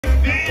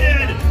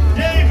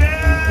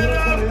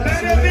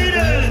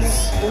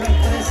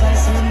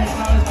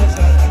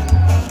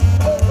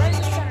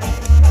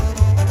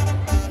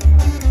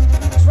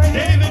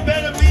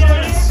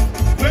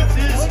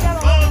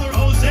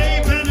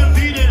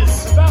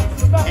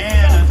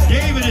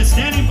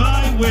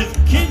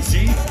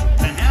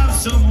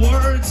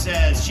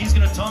as she's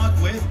going to talk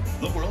with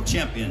the world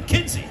champion,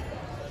 Kinsey.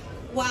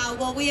 Wow,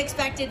 well, we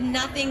expected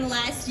nothing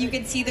less. You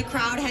can see the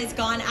crowd has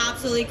gone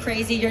absolutely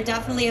crazy. You're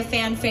definitely a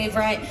fan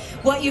favorite.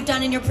 What you've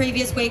done in your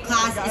previous weight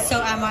class is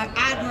so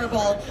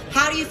admirable.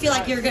 How do you feel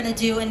like you're going to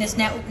do in this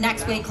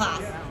next weight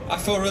class? I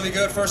feel really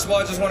good. First of all,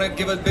 I just want to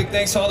give a big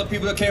thanks to all the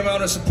people that came out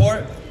to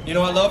support. You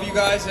know, I love you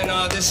guys, and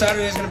this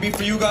Saturday is going to be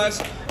for you guys.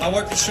 I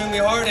worked extremely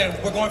hard, and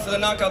we're going for the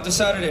knockout this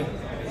Saturday.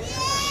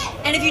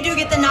 And if you do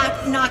get the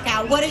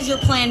knockout, what is your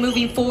plan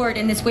moving forward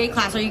in this weight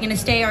class? Are you going to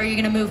stay or are you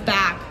going to move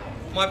back?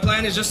 My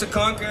plan is just to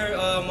conquer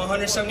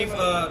 170,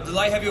 the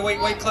light heavyweight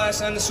weight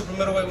class and the super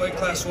middleweight weight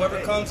class. Whoever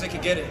comes, they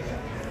can get it.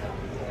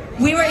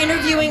 We were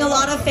interviewing a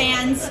lot of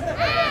fans.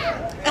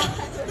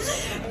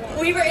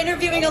 We were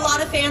interviewing a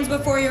lot of fans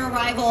before your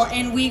arrival,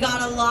 and we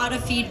got a lot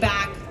of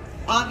feedback.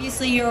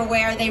 Obviously, you're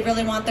aware they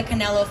really want the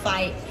Canelo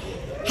fight.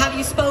 Have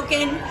you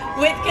spoken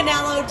with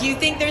Canelo? Do you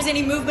think there's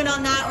any movement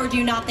on that, or do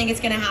you not think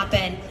it's going to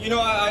happen? You know,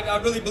 I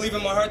really believe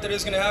in my heart that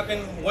it's going to happen.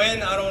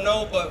 When, I don't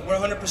know, but we're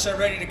 100%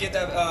 ready to get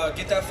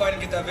that fight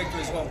and get that victory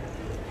as well.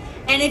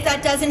 And if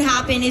that doesn't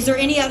happen, is there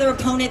any other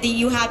opponent that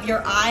you have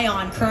your eye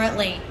on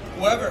currently?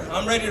 Whoever.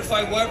 I'm ready to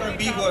fight whoever and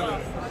beat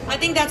whoever. I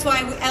think that's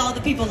why all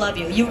the people love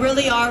you. You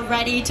really are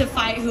ready to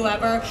fight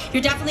whoever.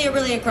 You're definitely a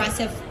really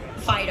aggressive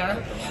fighter.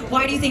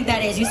 Why do you think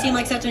that is? You seem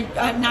like such a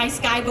nice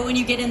guy, but when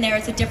you get in there,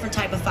 it's a different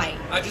type of fight.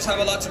 I just have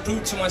a lot to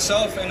prove to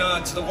myself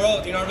and to the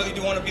world. You know, I really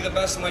do want to be the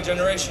best of my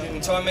generation. And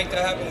until I make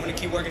that happen, I'm going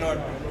to keep working hard.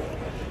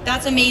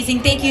 That's amazing.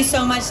 Thank you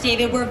so much,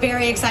 David. We're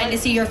very excited to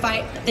see your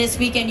fight this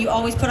weekend. You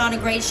always put on a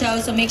great show,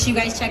 so make sure you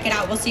guys check it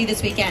out. We'll see you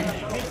this weekend.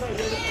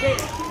 Okay,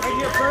 right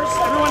here first.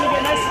 Everyone to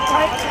get nice and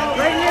tight.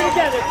 Right here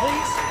together,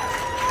 please.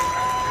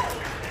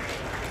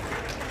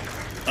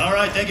 All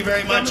right, thank you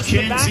very much,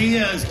 Kinsey.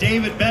 As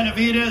David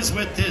Benavidez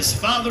with his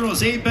father,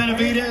 Jose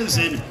Benavidez,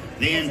 and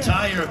the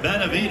entire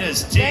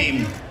Benavidez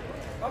team.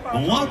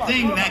 One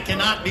thing that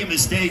cannot be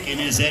mistaken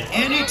is that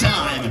any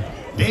time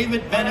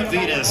David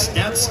Benavidez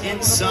steps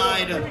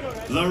inside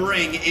the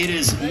ring, it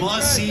is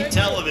must-see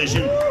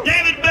television.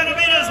 David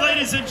Benavidez,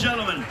 ladies and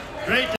gentlemen. Great.